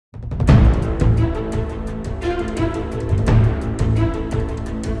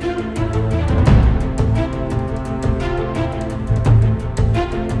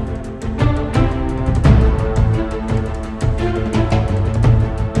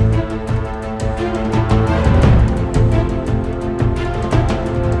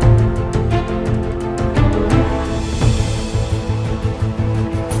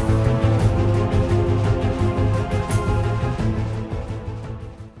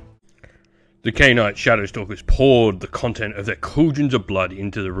The Khainite Shadowstalkers poured the content of their cauldrons of blood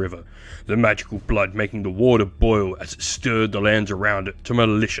into the river, the magical blood making the water boil as it stirred the lands around it to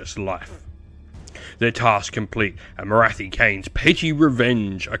malicious life. Their task complete, and Morathi Kane's petty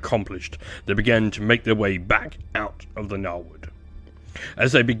revenge accomplished, they began to make their way back out of the Narwood.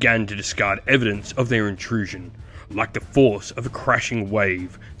 As they began to discard evidence of their intrusion, like the force of a crashing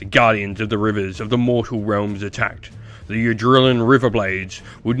wave, the guardians of the rivers of the mortal realms attacked. The Ydrilan Riverblades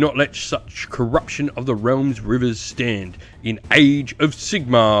would not let such corruption of the realm's rivers stand in Age of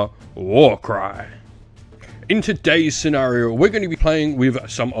Sigmar Warcry. In today's scenario, we're going to be playing with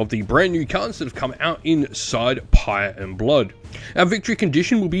some of the brand new cards that have come out inside Pyre and Blood. Our victory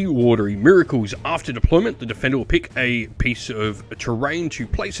condition will be Watery Miracles. After deployment, the defender will pick a piece of terrain to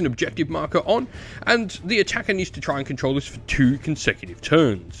place an objective marker on, and the attacker needs to try and control this for 2 consecutive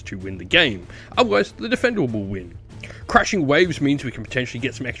turns to win the game. Otherwise, the defender will win. Crashing Waves means we can potentially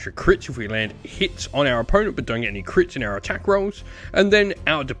get some extra crits if we land hits on our opponent but don't get any crits in our attack rolls. And then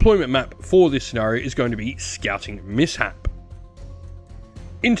our deployment map for this scenario is going to be Scouting Mishap.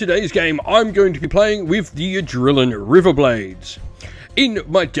 In today's game, I'm going to be playing with the Ydrilan Riverblades. In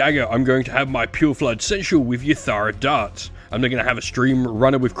my dagger, I'm going to have my Pure Flood Sensual with Yathara Darts. I'm then going to have a Stream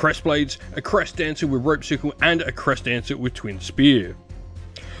Runner with Crest Blades, a Crest Dancer with Rope Sickle, and a Crest Dancer with Twin Spear.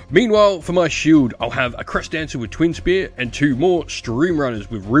 Meanwhile, for my shield, I'll have a Crest Dancer with Twin Spear and 2 more Stream Runners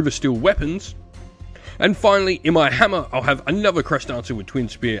with River Steel weapons. And finally, in my hammer, I'll have another Crest Dancer with Twin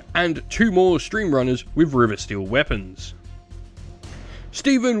Spear and 2 more Stream Runners with River Steel weapons.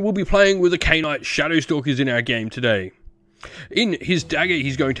 Stephen will be playing with the Khainite Shadowstalkers in our game today. In his dagger,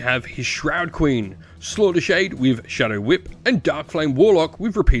 he's going to have his Shroud Queen, Slaughter Shade with Shadow Whip, and Dark Flame Warlock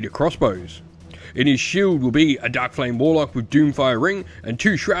with Repeater Crossbows. In his shield will be a Dark Flame Warlock with Doomfire Ring and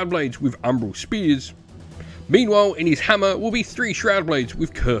 2 Shroud Blades with Umbral Spears. Meanwhile, in his hammer will be 3 Shroud Blades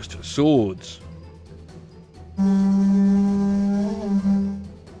with Cursed Swords.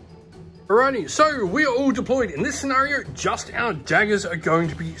 Alrighty, so we are all deployed. In this scenario, just our daggers are going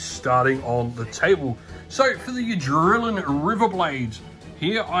to be starting on the table. So for the Ydrilan Riverblades,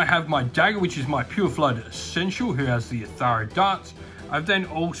 here I have my dagger, which is my Pure Flood Essential, who has the Yathara Darts. I've then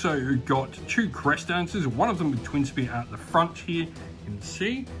also got 2 Crest Dancers, one of them with Twin Spear at the front here, you can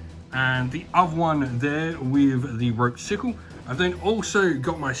see, and the other one there with the Rope Sickle. I've then also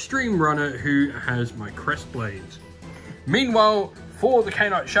got my Stream Runner, who has my Crest Blades. Meanwhile, for the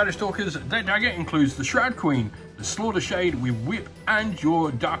Khainite Shadowstalkers, their dagger includes the Shroud Queen, the Slaughter Shade with Whip, and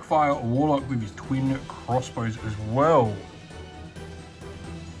your Darkfire Warlock with his Twin Crossbows as well.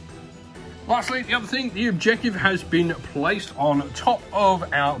 Lastly, the other thing, the objective has been placed on top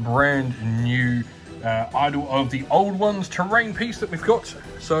of our brand new Idol of the Old Ones terrain piece that we've got.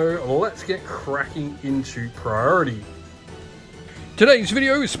 So let's get cracking into priority. Today's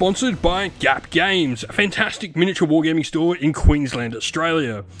video is sponsored by Gap Games, a fantastic miniature wargaming store in Queensland,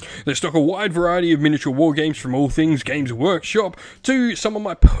 Australia. They stock a wide variety of miniature wargames from all things Games Workshop to some of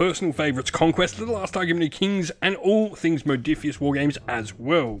my personal favourites, Conquest, The Last Argument of Kings, and all things Modifius wargames as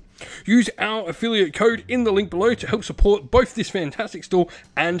well. Use our affiliate code in the link below to help support both this fantastic store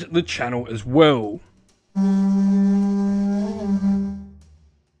and the channel as well.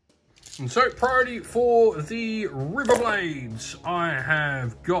 And so, priority for the Riverblades, I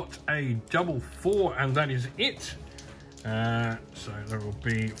have got a double 4, and that is it. So there will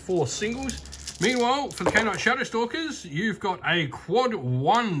be 4 singles. Meanwhile, for the Khainite Shadowstalkers, you've got a quad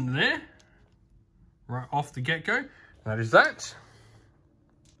 1 there, right off the get-go. That is that.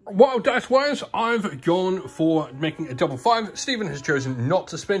 Wild dice-wise, I've gone for making a double 5. Stephen has chosen not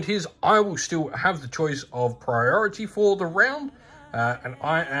to spend his. I will still have the choice of priority for the round. And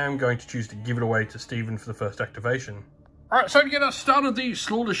I am going to choose to give it away to Stephen for the first activation. Alright, so to get us started, the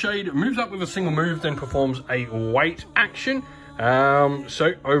Slaughter Shade moves up with a single move, then performs a wait action.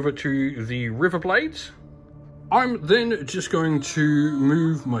 So over to the Riverblades. I'm then just going to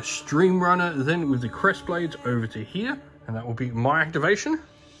move my Stream Runner, then with the Crest Blades over to here, and that will be my activation.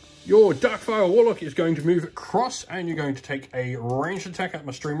 Your Darkfire Warlock is going to move across, and you're going to take a ranged attack at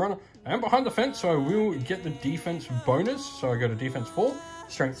my Stream Runner. I am behind the fence, so I will get the defense bonus. So I go to defense 4,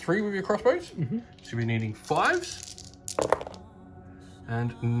 strength 3 with your crossbows. So we're needing 5s.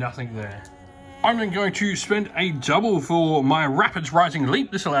 And nothing there. I'm then going to spend a double for my Rapids Rising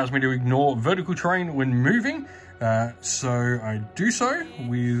Leap. This allows me to ignore vertical terrain when moving. So I do so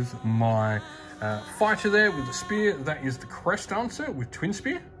with my fighter there with the spear. That is the Crest Dancer with Twin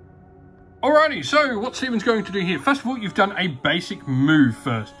Spear. Alrighty, so what Stephen's going to do here, first of all, you've done a basic move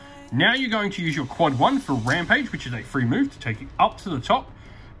first. Now you're going to use your quad 1 for Rampage, which is a free move to take you up to the top.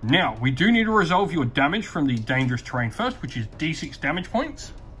 Now, we do need to resolve your damage from the dangerous terrain first, which is D6 damage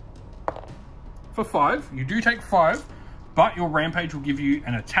points. for 5. You do take 5, but your rampage will give you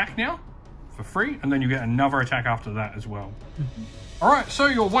an attack now for free, and then you get another attack after that as well. All right, so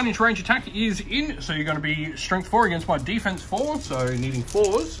your 1-inch range attack is in, so you're going to be strength 4 against my defense 4, so needing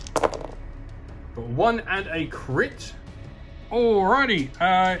 4s. But 1 and a crit. Alrighty,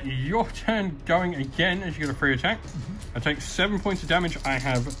 your turn going again as you get a free attack. I take 7 points of damage. I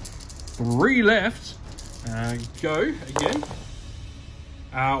have 3 left. Go again.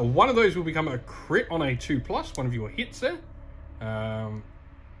 One of those will become a crit on a 2+, one of your hits there. So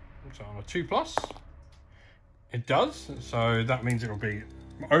on a 2+, it does. So that means it'll be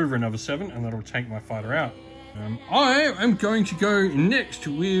over another 7, and that'll take my fighter out. I am going to go next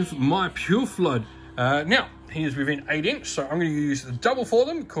with my Pure Flood. Now, he is within 8 inch, so I'm going to use the double for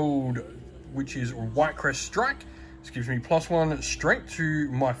them, which is White Crest Strike. This gives me +1 strength to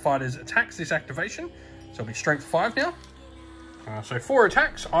my fighter's attacks this activation. So it'll be strength 5 now. So 4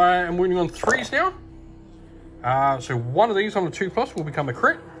 attacks. I am wounding on 3s now. So one of these on the 2+ will become a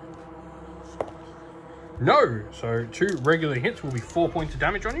crit. No, so 2 regular hits will be 4 points of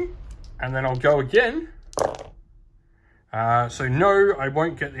damage on you. And then I'll go again. So no, I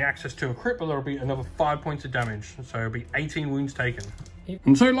won't get the access to a crit, but there'll be another 5 points of damage. So it'll be 18 wounds taken.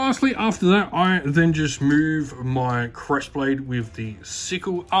 And so lastly, after that, I then just move my Crestblade with the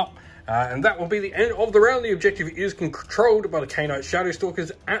sickle up. And that will be the end of the round. The objective is controlled by the Khainite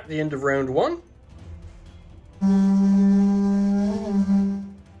Shadowstalkers at the end of round 1.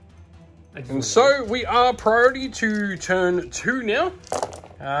 And so we are priority to turn 2 now.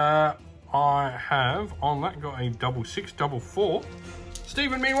 I have on that got a double 6, double 4.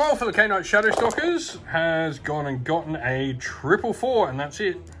 Stephen, meanwhile, for the Khainite Shadowstalkers, has gone and gotten a triple 4, and that's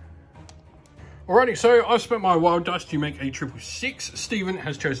it. Alrighty, so I've spent my wild dice to make a triple 6. Stephen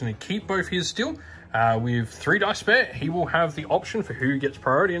has chosen to keep both his still. With 3 dice spare, he will have the option for who gets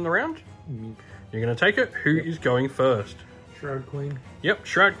priority in the round. You're going to take it. Who is going first? Shroud Queen. Yep,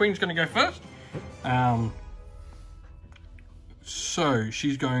 Shroud Queen's going to go first. So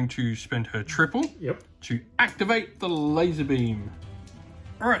she's going to spend her triple to activate the laser beam.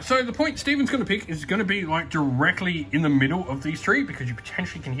 All right, so the point Stephen's going to pick is going to be like directly in the middle of these 3, because you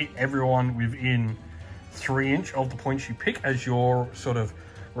potentially can hit everyone within 3 inch of the points you pick as you're sort of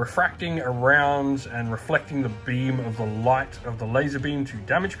refracting around and reflecting the beam of the light of the laser beam to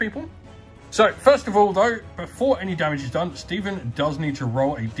damage people. So first of all though, before any damage is done, Stephen does need to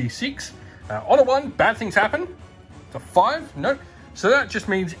roll a d6. On a 1, bad things happen. The 5, nope. So that just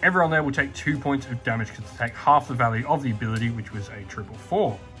means everyone there will take 2 points of damage because they take half the value of the ability, which was a triple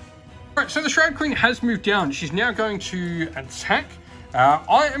 4. Alright, so the Shroud Queen has moved down. She's now going to attack.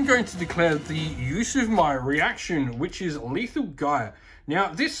 I am going to declare the use of my reaction, which is Lethal Gaia. Now,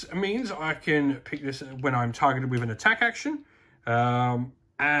 this means I can pick this when I'm targeted with an attack action.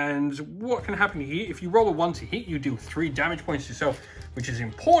 And what can happen here, if you roll a 1 to hit, you deal 3 damage points yourself, which is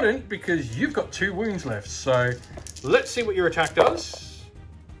important because you've got 2 wounds left. So let's see what your attack does.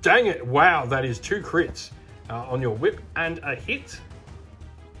 Dang it, wow, that is 2 crits on your whip and a hit.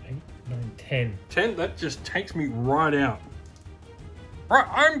 8, 9, 10. 10, that just takes me right out. Right,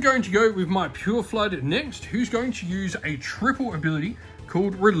 I'm going to go with my Pure Flood next, who's going to use a triple ability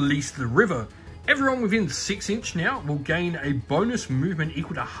called Release the River. Everyone within 6 inch now will gain a bonus movement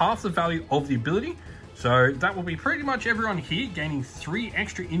equal to half the value of the ability. So that will be pretty much everyone here gaining 3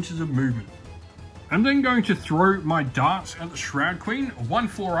 extra inches of movement. I'm then going to throw my darts at the Shroud Queen. 1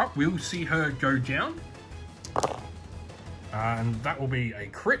 floor up, we'll see her go down. And that will be a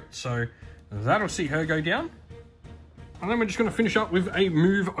crit, so that'll see her go down. And then we're just going to finish up with a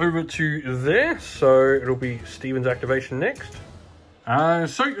move over to there. So it'll be Stephen's activation next.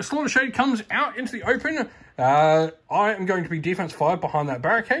 So Slaughter Shade comes out into the open. I am going to be defense 5 behind that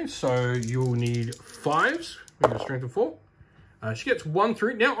barricade, so you'll need 5s with a strength of 4. She gets 1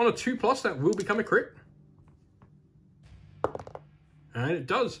 through. Now on a 2+, that will become a crit. And it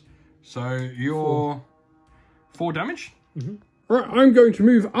does. So you're 4 damage. Right, I'm going to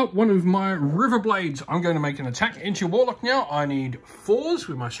move up one of my Riverblades. I'm going to make an attack into your Warlock now. I need 4s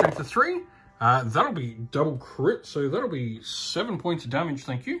with my strength of 3. That'll be double crit, so that'll be 7 points of damage,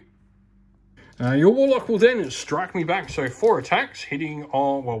 thank you. Your Warlock will then strike me back, so 4 attacks, hitting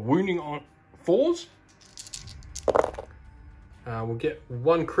on, well, wounding on 4s. We'll get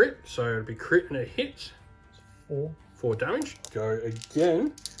 1 crit, so it'll be crit and a hit. 4 damage. Go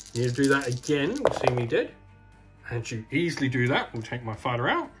again. You need to do that again, we'll see me dead. And you easily do that, we'll take my fighter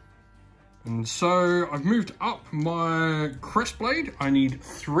out. And so I've moved up my Crestblade. I need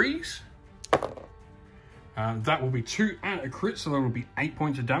 3s. That will be 2 and a crit, so that will be 8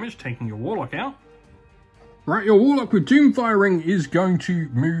 points of damage, taking your Warlock out. Right, your Warlock with Doomfire Ring is going to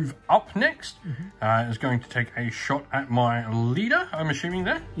move up next. Is going to take a shot at my leader, I'm assuming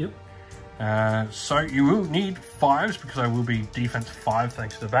there. Yep. So you will need 5s because I will be defense 5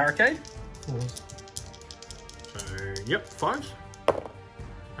 thanks to the barricade. 4s. So, yep, 5s.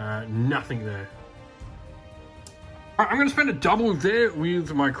 Nothing there. I'm going to spend a double there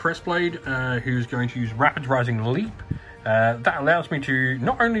with my Crestblade, who's going to use Rapid Rising Leap. That allows me to,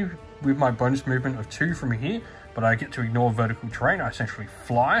 not only with my bonus movement of 2 from here, but I get to ignore vertical terrain. I essentially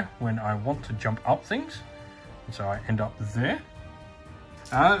fly when I want to jump up things. And so I end up there.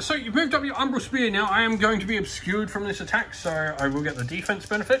 So you've moved up your Umbral Spear. Now I am going to be obscured from this attack, so I will get the defense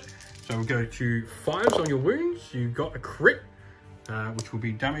benefit. So we'll go to 5s on your wounds. You got a crit, which will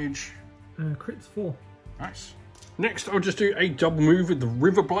be damage. Crit's 4. Nice. Next, I'll just do a double move with the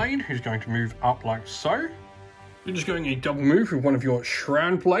Riverblade, who's going to move up like so. You're just going a double move with one of your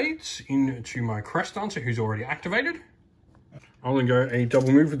Shroud Blades into my Crest Dancer, who's already activated. I'll then go a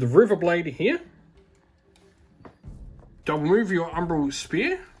double move with the Riverblade here. Double move with your Umbral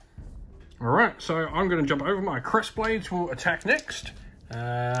Spear. Alright, so I'm going to jump over. My Crest Blades will attack next.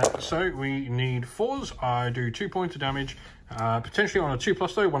 So we need 4s. I do 2 points of damage. Potentially on a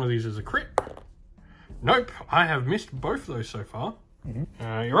 2+ though, one of these is a crit. Nope, I have missed both of those so far.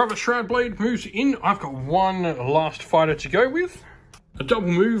 Your other Shroud Blade moves in. I've got one last fighter to go with. A double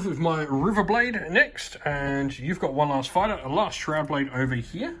move with my Riverblade next, and you've got one last fighter, a last Shroud Blade over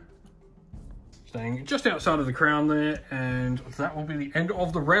here. Staying just outside of the crown there, and that will be the end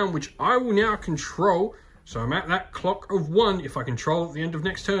of the round, which I will now control. So I'm at that clock of 1. If I control at the end of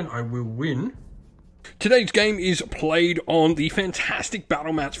next turn, I will win. Today's game is played on the fantastic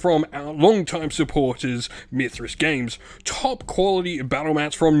battle mats from our longtime supporters, Mithras Games. Top quality battle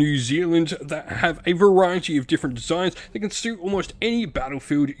mats from New Zealand that have a variety of different designs that can suit almost any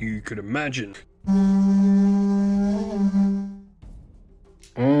battlefield you could imagine.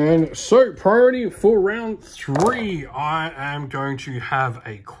 And so, priority for round 3, I am going to have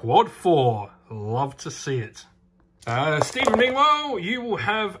a quad 4. Love to see it. Stephen, meanwhile, you will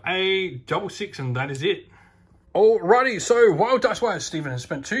have a double 6, and that is it. Alrighty, so while Dice-wise Stephen has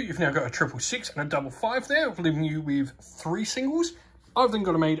spent 2, you've now got a triple 6 and a double 5 there, leaving you with 3 singles. I've then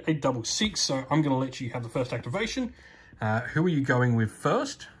got to made a double 6, so I'm going to let you have the first activation. Who are you going with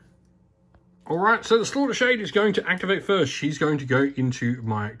first? Alright, so the Slaughter Shade is going to activate first. She's going to go into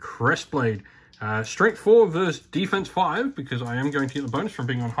my Crestblade. Strength 4 versus Defense 5, because I am going to get the bonus from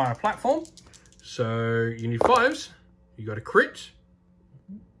being on higher platform. So you need 5s, you got a crit.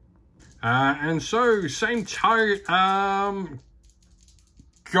 And so same target,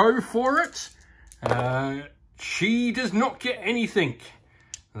 go for it. She does not get anything.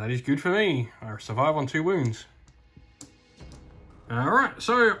 That is good for me. I survive on 2 wounds. Alright,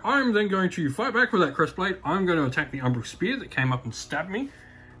 so I'm then going to fight back with that Crestblade. I'm going to attack the Umbral Spear that came up and stabbed me.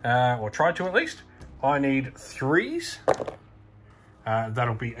 Or tried to at least. I need 3s.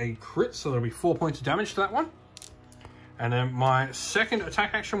 That'll be a crit, so there'll be 4 points of damage to that one. And then my second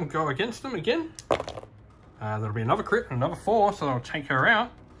attack action will go against them again. There'll be another crit and another 4, so that'll take her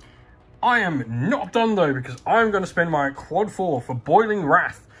out. I am not done though, because I'm going to spend my quad 4 for Boiling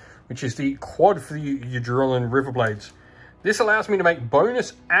Wrath, which is the quad for the Ydrilan Riverblades. This allows me to make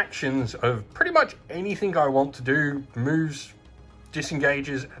bonus actions of pretty much anything I want to do. Moves,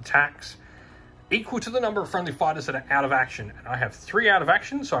 disengages, attacks, equal to the number of friendly fighters that are out of action. And I have 3 out of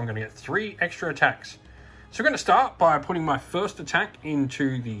action, so I'm going to get 3 extra attacks. So we're going to start by putting my first attack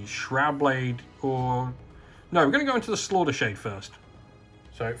into the Shroud Blade, or... No, we're going to go into the Slaughter Shade first.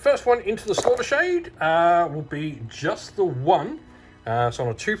 So first one into the Slaughter Shade will be just the 1. So on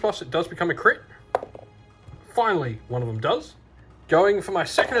a 2+, it does become a crit. Finally, one of them does. Going for my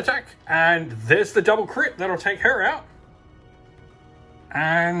second attack, and there's the double crit. That'll take her out.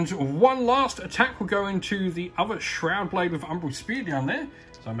 And one last attack will go into the other Shroud Blade with Umbral Spear down there.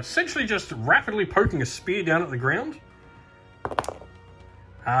 So I'm essentially just rapidly poking a spear down at the ground.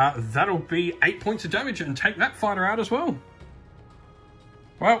 That'll be 8 points of damage and take that fighter out as well.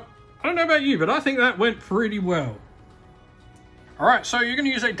 Well, I don't know about you, but I think that went pretty well. Alright, so you're going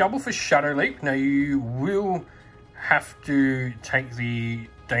to use a double for Shadow Leap. Now you will have to take the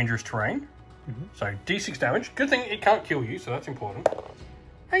dangerous terrain. So D6 damage. Good thing it can't kill you, so that's important.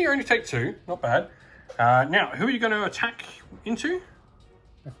 Hey, you only take 2. Not bad. Now, who are you going to attack into?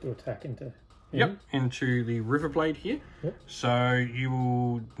 I have to attack into... Yep, into the Riverblade here. Yep. So you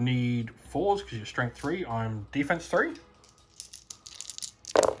will need 4s because you're strength 3. I'm defense 3.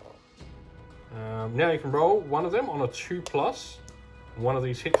 Now you can roll one of them on a 2+. One of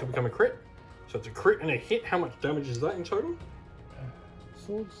these hits will become a crit. So it's a crit and a hit. How much damage is that in total?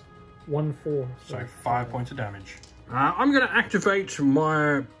 Swords. 1/4. So 5 points of damage. I'm going to activate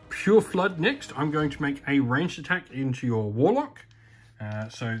my Pure Flood next. I'm going to make a ranged attack into your Warlock.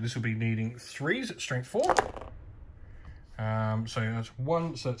 So this will be needing 3s at strength 4. So that's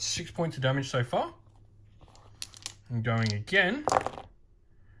 1, so that's 6 points of damage so far. I'm going again.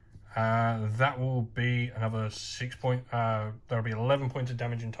 That will be another 6 point, that'll be 11 points of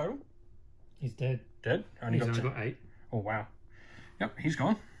damage in total. He's dead. Dead? Only got 8. Oh, wow. Yep, he's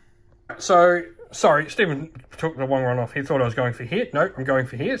gone. So, sorry, Stephen took the one run off. He thought I was going for here. No, I'm going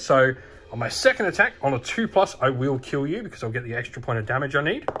for here. So, on my second attack, on a 2+, I will kill you because I'll get the extra point of damage I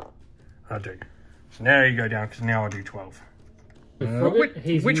need. I do. So now you go down because now I do 12.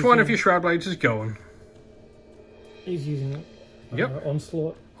 Which one of your Shroud Blades is going? He's using Yep.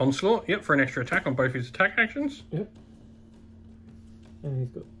 Onslaught. Onslaught, yep, for an extra attack on both his attack actions. Yep. And he's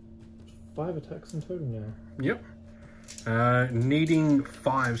got 5 attacks in total now. Yep. Needing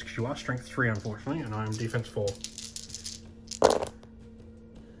 5s because you are strength 3, unfortunately, and I am defense 4.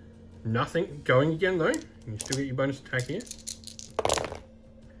 Nothing going again though. You still get your bonus attack here.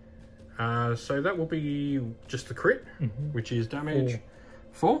 So that will be just the crit, which is damage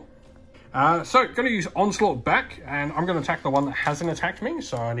 4. So going to use Onslaught back, and I'm going to attack the one that hasn't attacked me.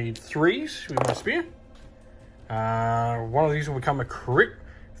 So I need 3s with my spear. One of these will become a crit.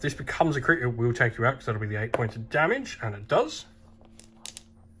 If this becomes a crit, it will take you out because that'll be the 8 points of damage, and it does.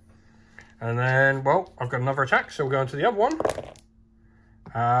 And then, well, I've got another attack, so we'll go into the other one.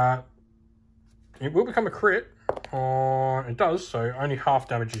 It will become a crit. It does, so only half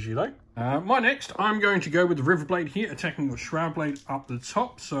damages you though. My next, I'm going to go with the Riverblade here, attacking your Shroud Blade up the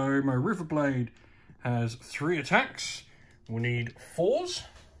top. So my Riverblade has 3 attacks. We'll need 4s.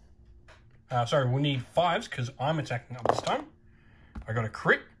 Sorry, we'll need 5s because I'm attacking up this time. I got a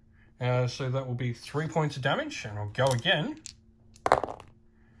crit, so that will be 3 points of damage, and I'll go again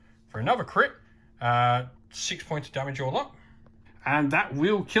for another crit. 6 points of damage all up. And that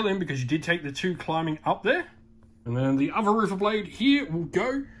will kill him because you did take the 2 climbing up there. And then the other Riverblade here will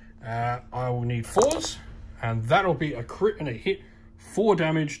go. I will need 4s, and that'll be a crit and a hit, 4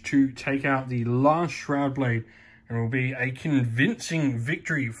 damage to take out the last Shroud Blade. And it will be a convincing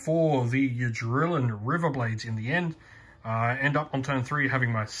victory for the Ydrilan Riverblades in the end. I end up on turn 3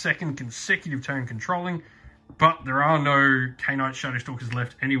 having my second consecutive turn controlling, but there are no Khainite Shadowstalkers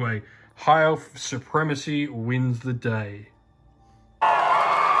left anyway. High Elf Supremacy wins the day.